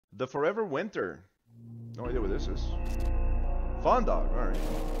The Forever Winter. No idea what this is. Fawn Dog, alright.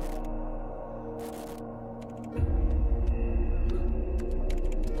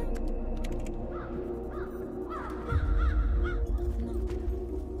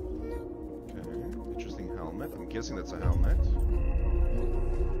 Okay, interesting helmet. I'm guessing that's a helmet.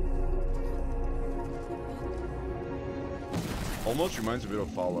 Almost reminds me a bit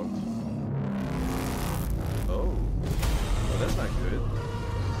of Fallout. Oh. Oh, that's not good.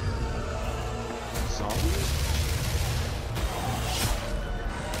 Zombies?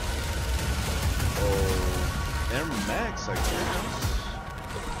 Oh. Air Max, I guess.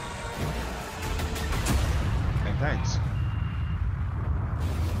 And thanks.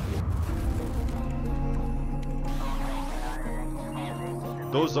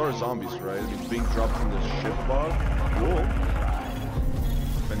 Those are zombies, right? It's being dropped from the ship above. Cool.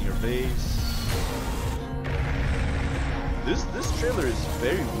 Defending your base. This trailer is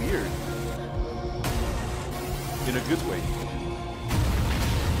very weird. In a good way.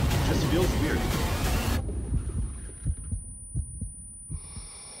 It just feels weird.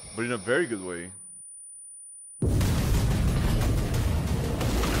 But in a very good way.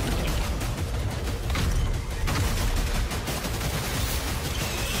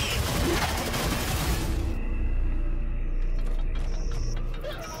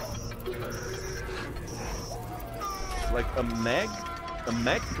 Like a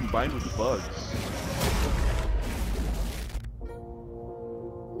mech combined with bugs.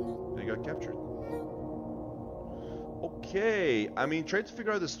 They got captured. Okay, I mean, try to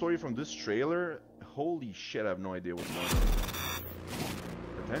figure out the story from this trailer. Holy shit, I have no idea what's going on.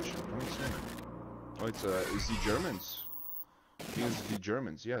 Attention, coming soon. Oh, it's the Germans. I think it's the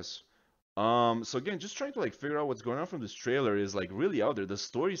Germans, yes. So again, just trying to like figure out what's going on from this trailer is like really out there. The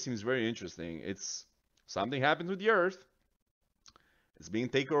story seems very interesting. It's something happens with the Earth. It's being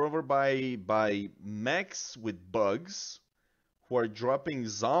taken over by mechs with bugs who are dropping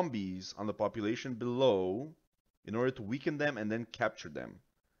zombies on the population below in order to weaken them and then capture them.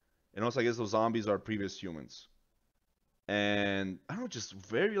 And also, I guess those zombies are previous humans. And I don't know, just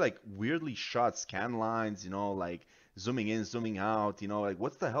very like weirdly shot scan lines, you know, like zooming in, zooming out, you know, like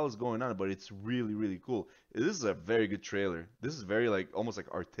what the hell is going on? But it's really, really cool. This is a very good trailer. This is very like almost like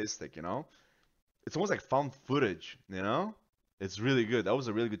artistic, you know? It's almost like found footage, you know? It's really good. That was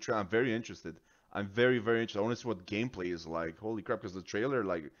a really good trailer. I'm very interested. I'm very, very interested. I want to see what gameplay is like. Holy crap, because the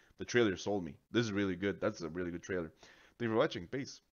trailer sold me. This is really good. That's a really good trailer. Thank you for watching. Peace.